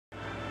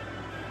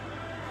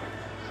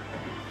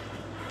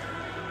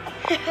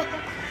Hey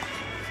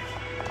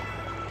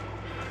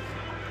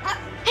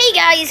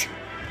guys,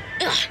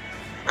 and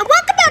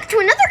welcome back to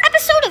another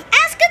episode of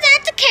Ask Us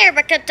at the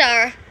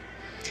Caricature.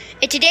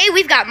 And today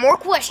we've got more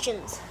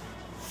questions.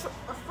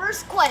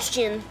 First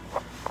question,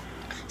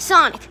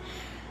 Sonic,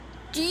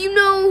 do you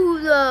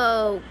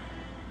know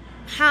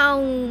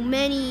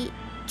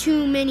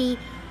too many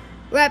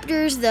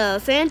raptors, the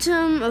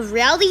Phantom of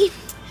Reality?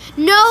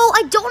 No,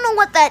 I don't know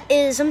what that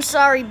is. I'm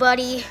sorry,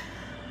 buddy.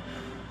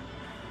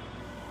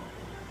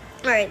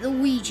 Alright,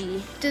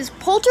 Luigi. Does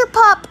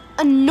Polterpup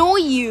annoy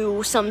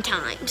you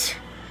sometimes?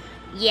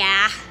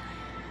 Yeah.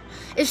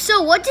 If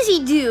so, what does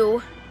he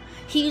do?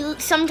 He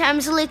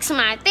sometimes licks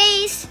my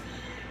face.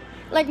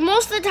 Like,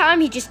 most of the time,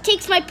 he just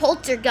takes my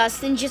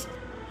Poltergust and just,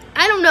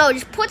 I don't know,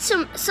 just puts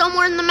him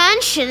somewhere in the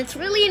mansion. It's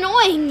really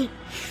annoying.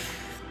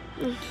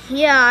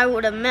 Yeah, I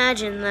would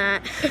imagine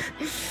that.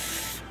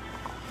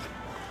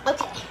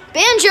 Okay.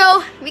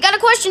 Banjo, we got a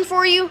question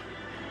for you.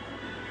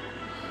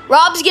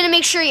 Rob's gonna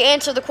make sure you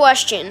answer the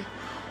question.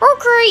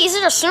 Okay, is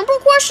it a simple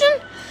question?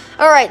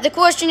 Alright, the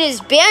question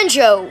is,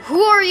 Banjo,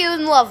 who are you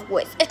in love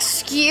with?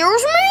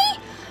 Excuse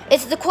me?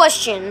 It's the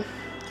question.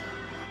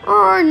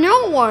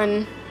 No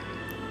one.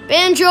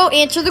 Banjo,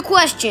 answer the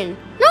question.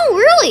 No,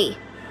 really.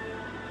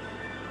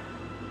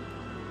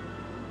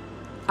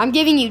 I'm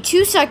giving you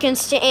 2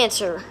 seconds to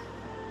answer.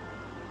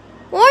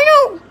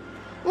 Why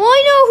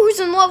know who's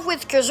in love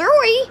with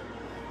Kazooie?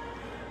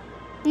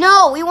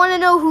 No, we want to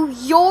know who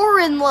you're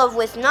in love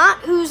with, not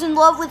who's in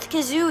love with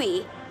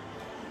Kazooie.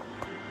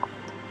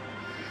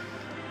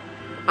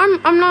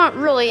 I'm not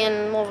really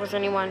in love with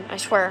anyone, I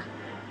swear.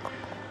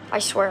 I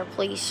swear,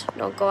 please,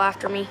 don't go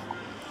after me.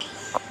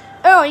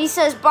 Oh, and he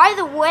says, by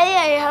the way,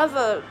 I have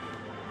a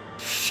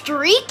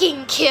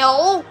streaking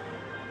kill.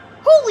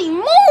 Holy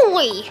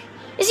moly!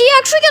 Is he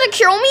actually gonna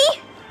kill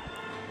me?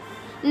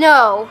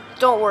 No,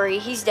 don't worry,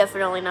 he's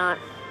definitely not.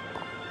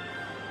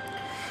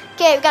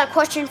 Okay, we got a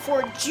question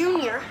for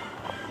Junior.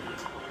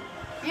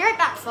 Be right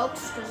back,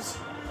 folks, because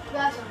we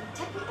have some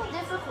technical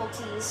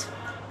difficulties.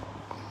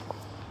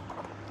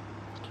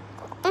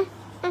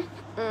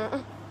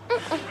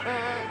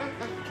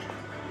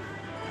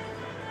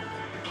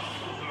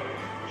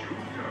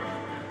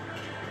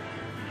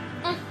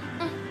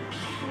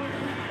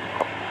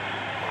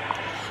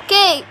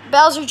 Okay,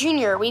 Bowser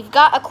Jr., we've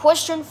got a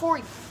question for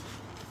you.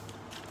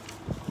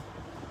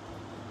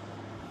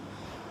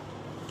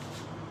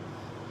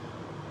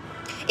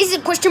 Is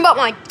it a question about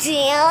my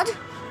dad?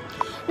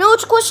 No,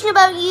 it's a question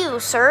about you,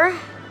 sir.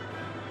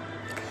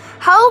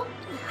 How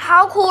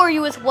cool are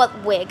you with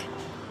Ludwig?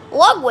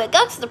 Ludwig,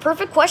 that's the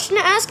perfect question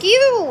to ask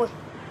you.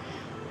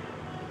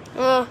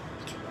 We're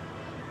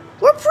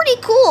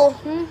pretty cool.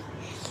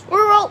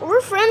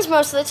 We're friends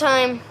most of the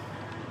time.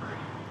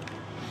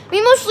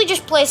 We mostly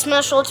just play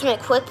Smash Ultimate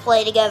Quick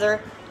Play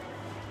together.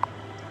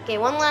 Okay,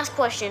 one last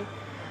question.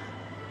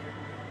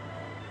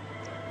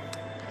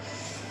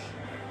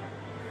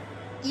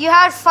 You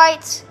had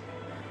fights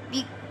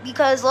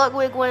because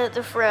Ludwig went at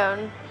the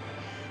throne.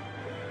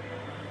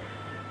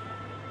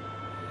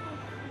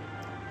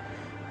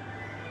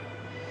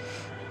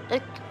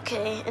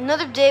 Okay,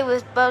 another day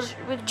with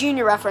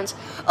Junior reference.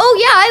 Oh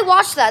yeah, I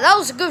watched that. That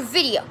was a good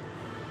video.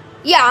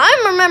 Yeah,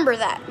 I remember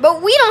that.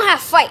 But we don't have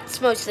fights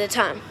most of the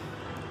time.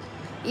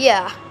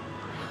 Yeah.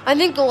 I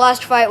think the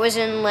last fight was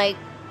in, like,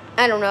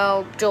 I don't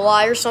know,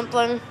 July or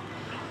something.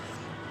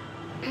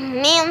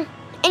 Man,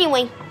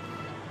 anyway.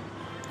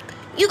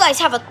 You guys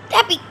have a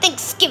happy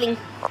Thanksgiving.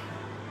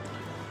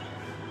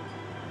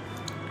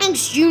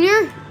 Thanks,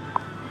 Junior.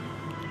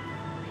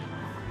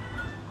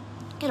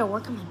 Gotta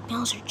work on my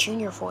Bowser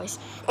Jr. voice.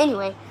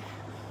 Anyway,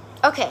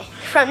 okay.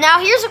 From now,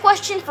 here's a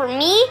question for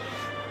me,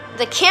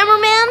 the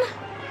cameraman.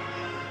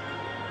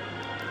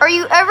 Are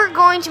you ever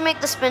going to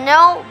make the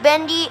Spinel,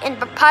 Bendy, and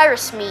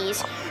Papyrus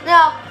Me's?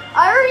 Now,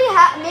 I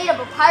already made a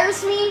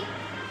Papyrus Me.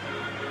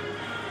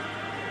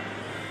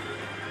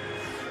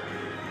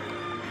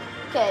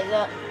 Okay,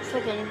 the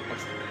freaking.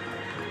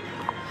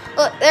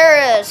 Look, there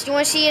it is. Do you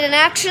want to see it in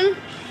action?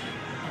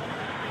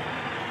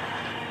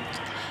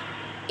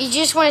 You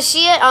just want to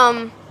see it?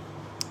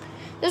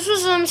 This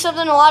was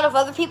something a lot of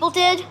other people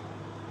did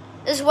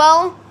as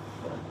well.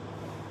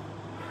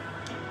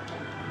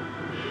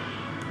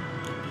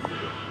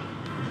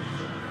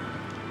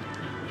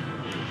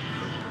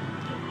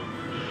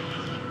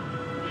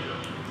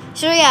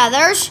 So yeah,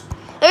 there's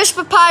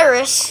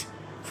Papyrus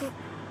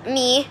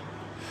Me.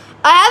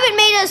 I haven't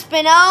made a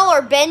Spinel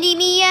or Bendy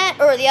Me yet,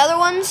 or the other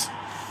ones.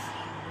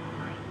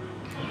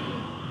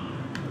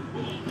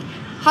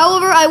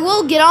 However, I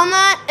will get on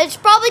that. It's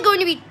probably going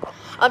to be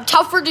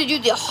tougher to do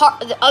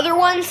the other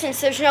ones since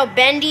there's no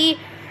Bendy.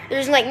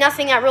 There's like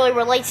nothing that really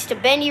relates to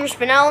Bendy or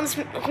Spinel in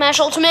Smash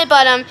Ultimate.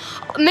 But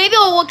maybe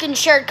I'll look in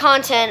shared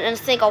content and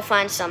think I'll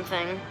find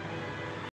something.